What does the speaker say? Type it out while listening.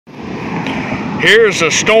Here's a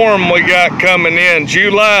storm we got coming in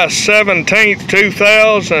July 17th,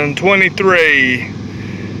 2023.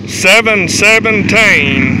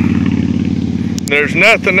 7/17. There's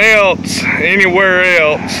nothing else anywhere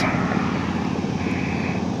else.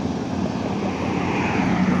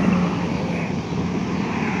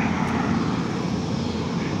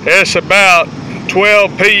 It's about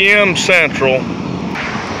 12 p.m. Central.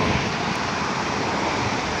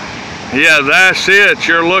 Yeah, that's it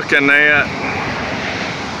you're looking at.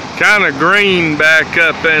 Kind of green back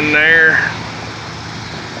up in there.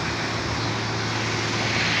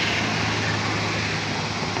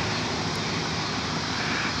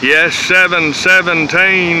 Yes,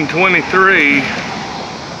 7/17/23.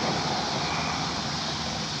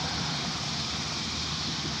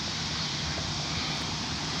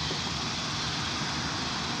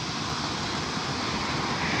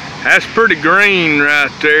 That's pretty green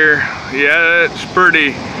right there. Yeah, it's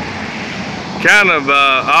pretty kind of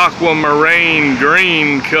aquamarine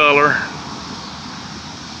green color.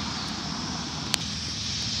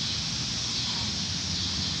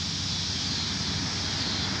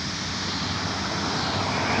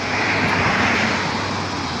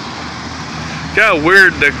 Kind of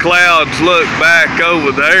weird the clouds look back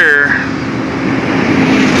over there.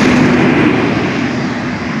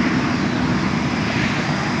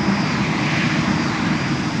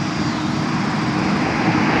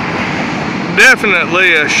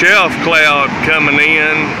 Definitely a shelf cloud coming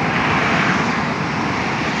in.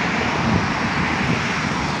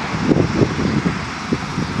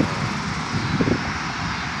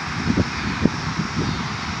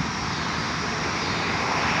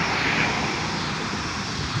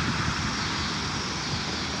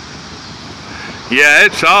 Yeah,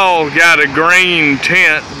 it's all got a green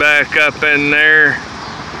tint back up in there.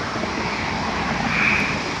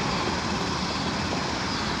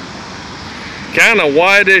 Kind of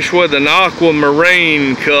whitish with an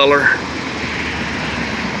aquamarine color.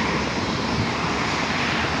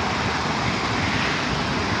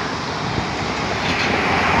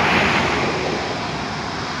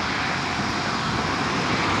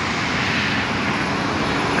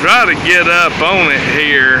 Try to get up on it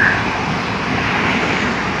here.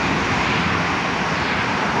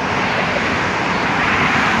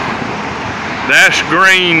 That's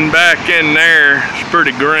green back in there. It's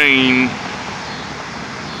pretty green.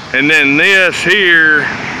 And then this here,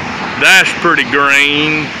 that's pretty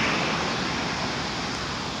green.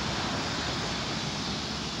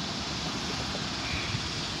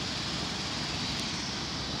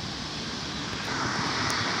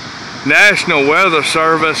 National Weather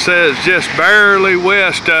Service says just barely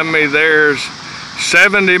west of me there's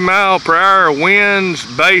 70-mile-per-hour winds,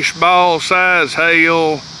 baseball-size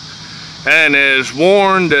hail, and has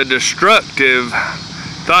warned a destructive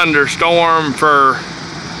thunderstorm for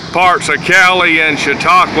parts of Cali and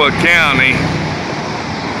Chautauqua County.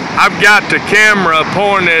 I've got the camera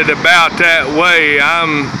pointed about that way.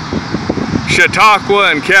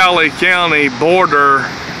 Chautauqua and Cali County border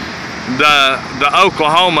the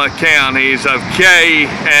Oklahoma counties of Kay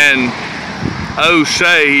and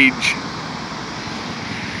Osage.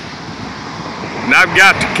 And I've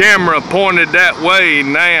got the camera pointed that way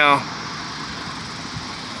now.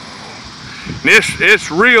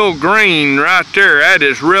 It's real green right there. That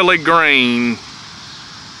is really green.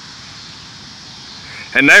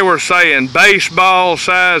 And they were saying baseball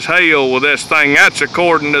size hail with this thing. That's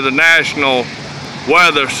according to the National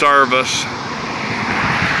Weather Service.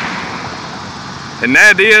 And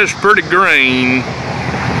that is pretty green.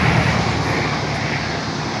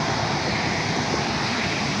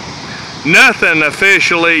 Nothing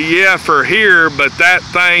officially yet for here, but that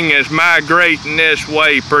thing is migrating this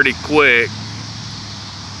way pretty quick.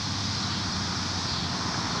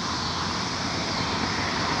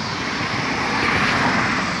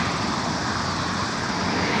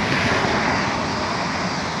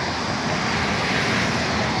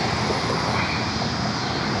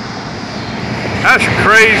 That's a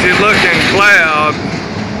crazy looking cloud.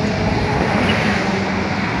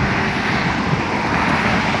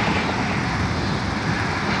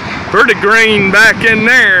 Pretty green back in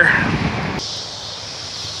there.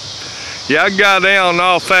 Yeah, I got down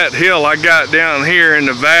off that hill. I got down here in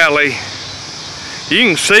the valley. You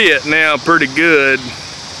can see it now pretty good.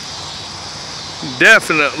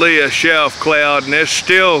 Definitely a shelf cloud, and it's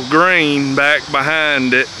still green back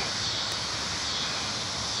behind it.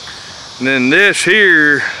 And then this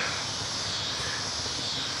here,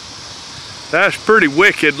 that's pretty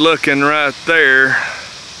wicked looking right there.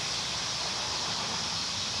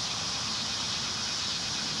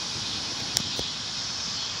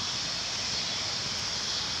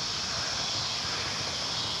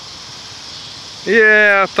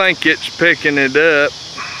 Yeah, I think it's picking it up.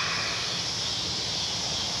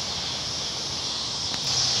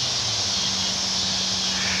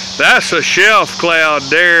 That's a shelf cloud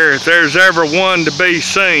there, if there's ever one to be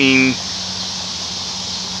seen.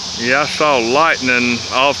 Yeah, I saw lightning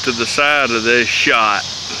off to the side of this shot.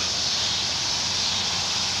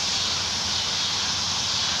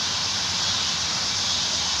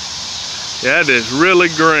 That is really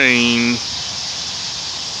green.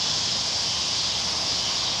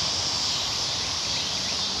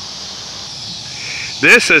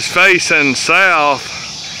 This is facing south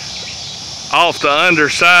off the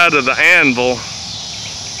underside of the anvil,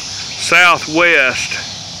 southwest,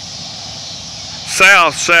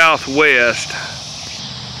 southwest.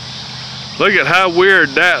 Look at how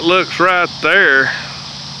weird that looks right there.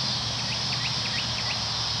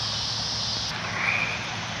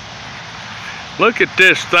 Look at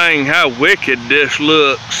this thing, how wicked this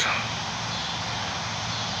looks.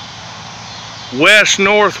 West,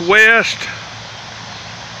 northwest,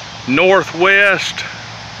 northwest,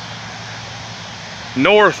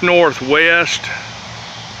 north, northwest,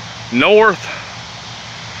 north,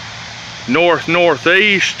 north,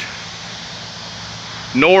 northeast,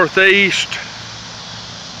 northeast,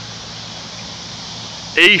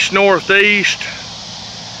 east, northeast,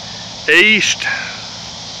 east,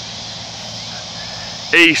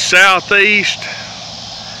 east, southeast,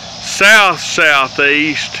 south,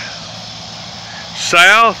 southeast,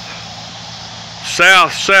 south,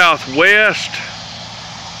 south, southwest,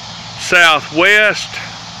 southwest,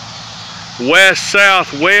 west,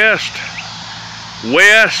 southwest,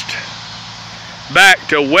 west, back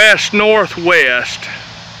to west, northwest.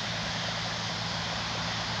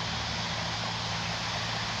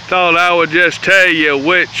 Thought I would just tell you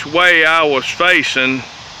which way I was facing.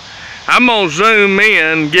 I'm gonna zoom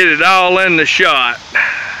in, get it all in the shot.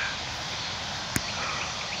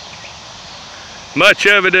 Much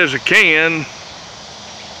of it as I can.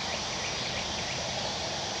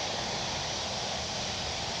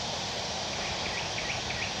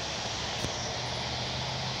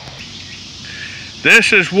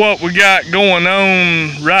 This is what we got going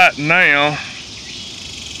on right now.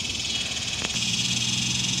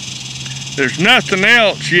 There's nothing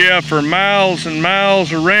else yet for miles and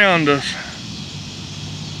miles around us.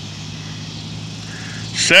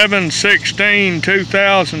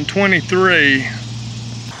 7/16/2023.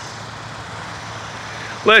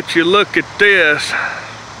 Let you look at this.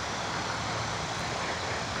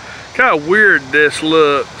 Look how weird this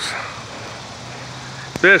looks.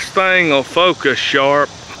 This thing will focus sharp.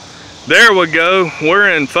 There we go,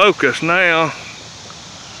 we're in focus now.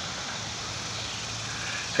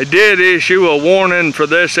 I did issue a warning for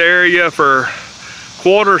this area for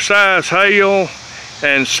quarter-size hail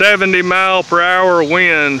and 70-mile-per-hour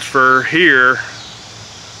winds for here.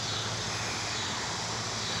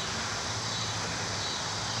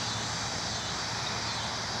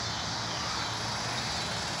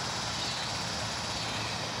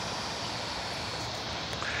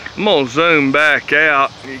 I'm gonna zoom back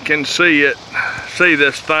out. You can see it, see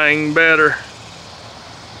this thing better.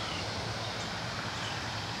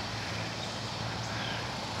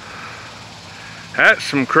 That's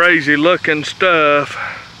some crazy looking stuff.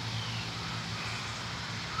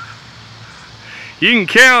 You can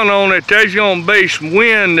count on it, there's gonna be some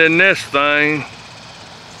wind in this thing.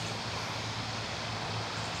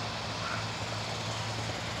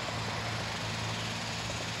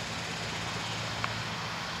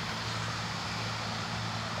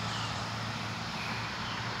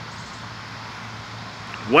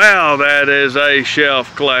 Wow, that is a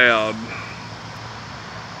shelf cloud.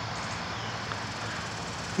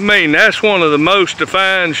 I mean, that's one of the most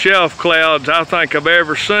defined shelf clouds I think I've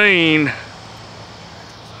ever seen.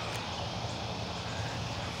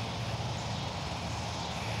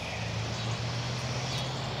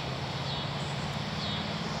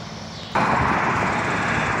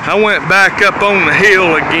 I went back up on the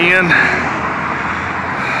hill again.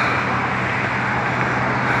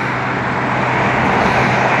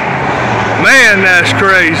 Man, that's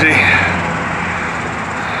crazy.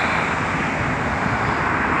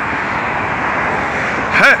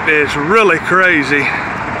 That is really crazy.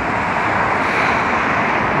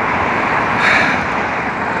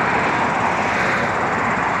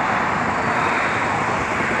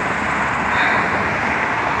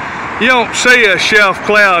 You don't see a shelf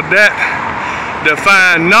cloud that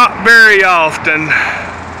defined, not very often.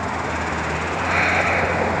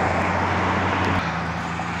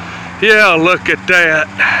 Yeah, look at that.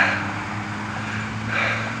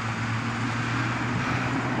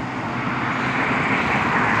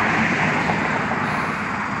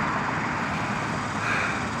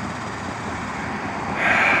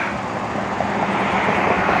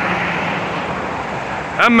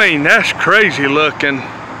 mean, that's crazy looking.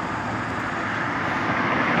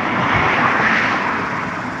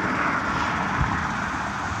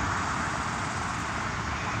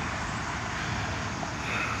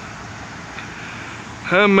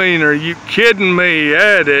 I mean, are you kidding me?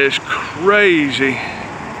 That is crazy.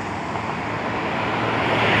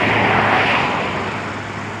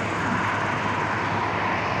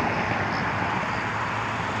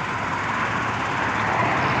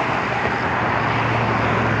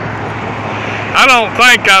 I don't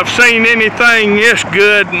think I've seen anything this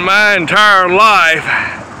good in my entire life.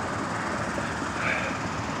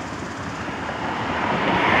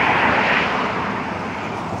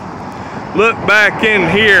 Look back in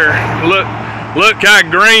here. Look how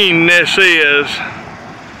green this is.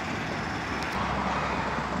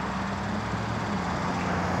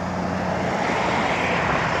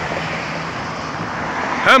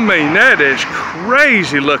 I mean, that is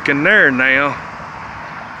crazy looking there now.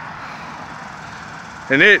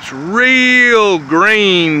 And it's real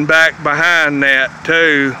green back behind that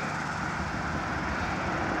too.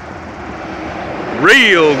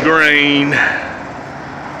 Real green.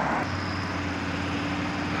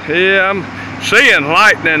 Yeah, I'm seeing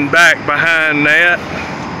lightning back behind that.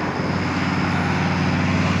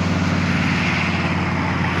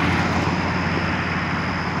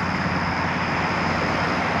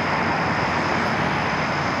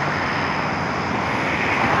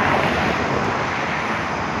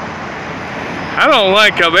 I don't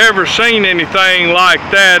think I've ever seen anything like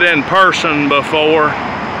that in person before.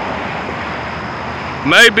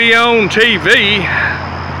 Maybe on TV.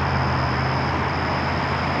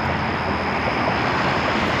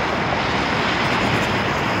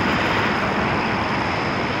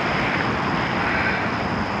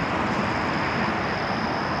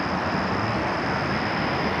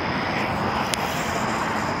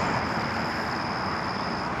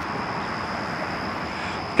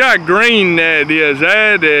 How green that is.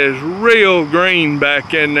 That is real green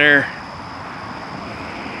back in there.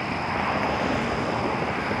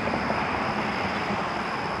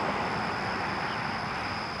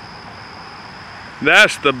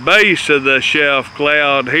 That's the base of the shelf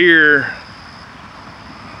cloud here.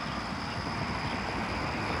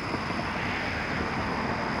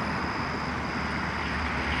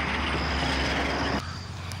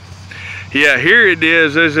 Yeah, here it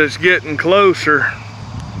is as it's getting closer.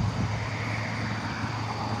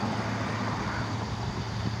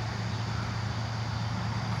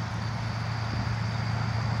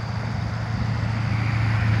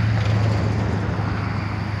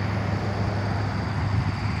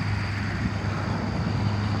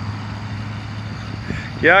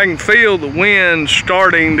 Yeah, I can feel the wind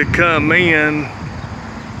starting to come in.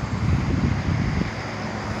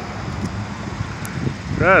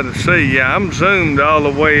 Try to see, yeah, I'm zoomed all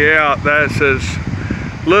the way out. That's as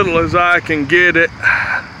little as I can get it.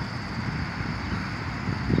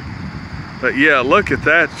 But yeah, look at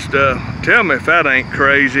that stuff. Tell me if that ain't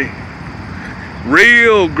crazy.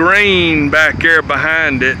 Real green back there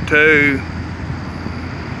behind it too.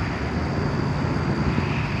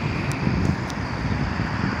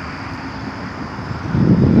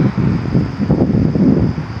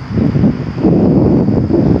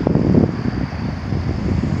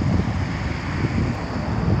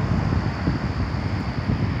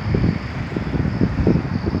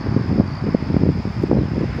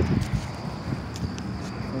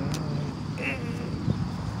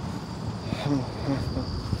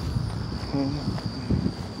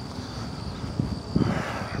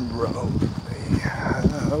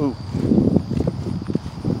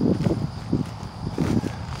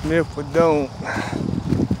 And if we don't,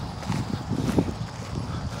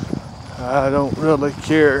 I don't really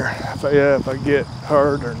care if I get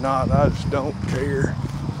hurt or not. I just don't care.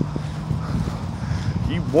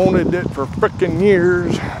 You wanted it for frickin'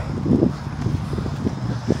 years,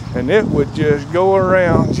 and it would just go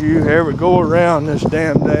around you, go around this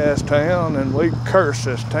damned ass town, and we curse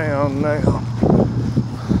this town now.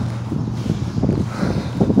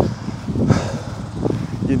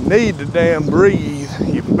 You need to damn breathe.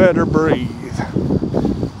 You better breathe.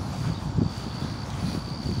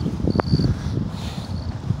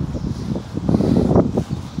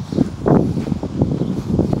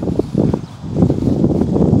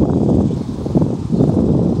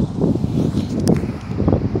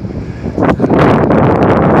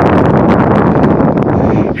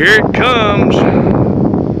 Here it comes.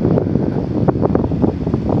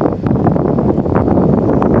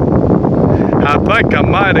 I think I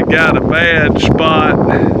might have got a bad spot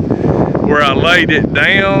where I laid it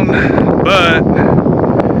down, but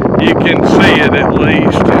you can see it at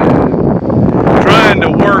least. Trying to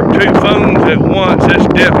work two phones at once is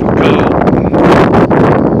difficult.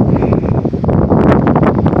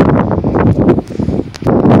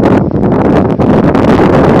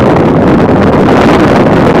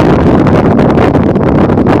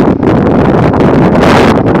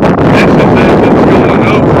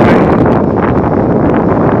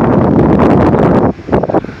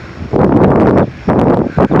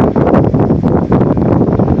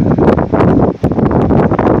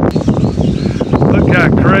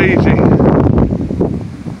 Crazy.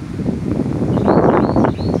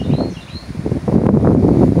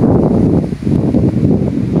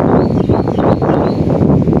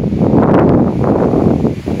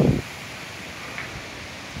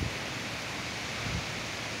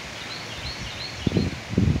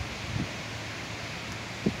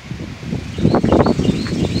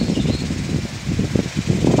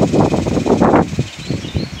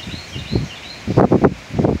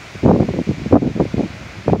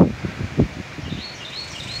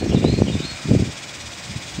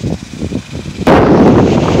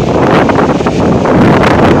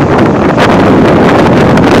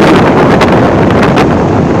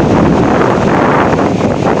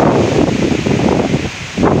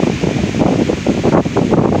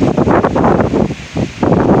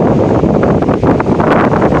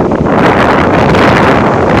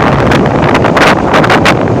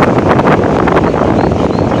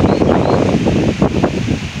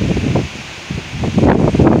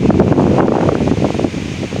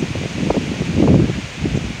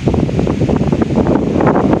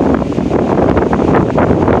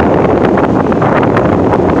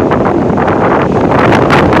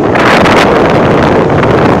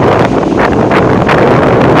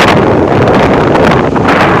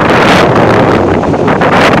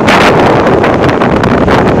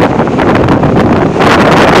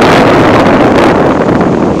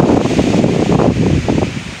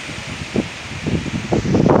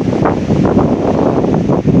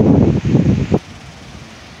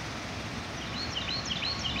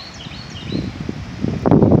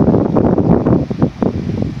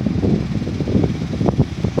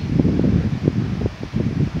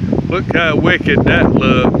 Look how wicked that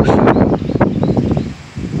looks.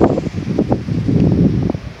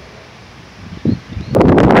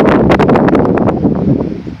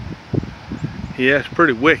 Yeah, it's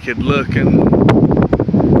pretty wicked looking.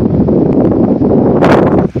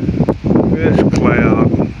 This cloud.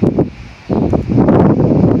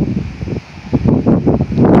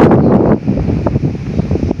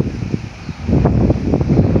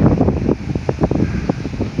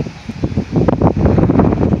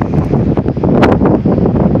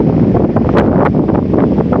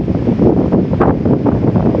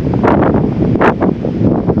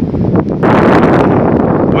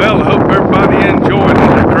 Well, I hope everybody enjoyed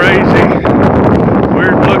the crazy,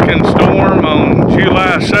 weird looking storm on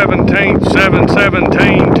July 17th,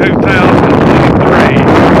 7/17/2000.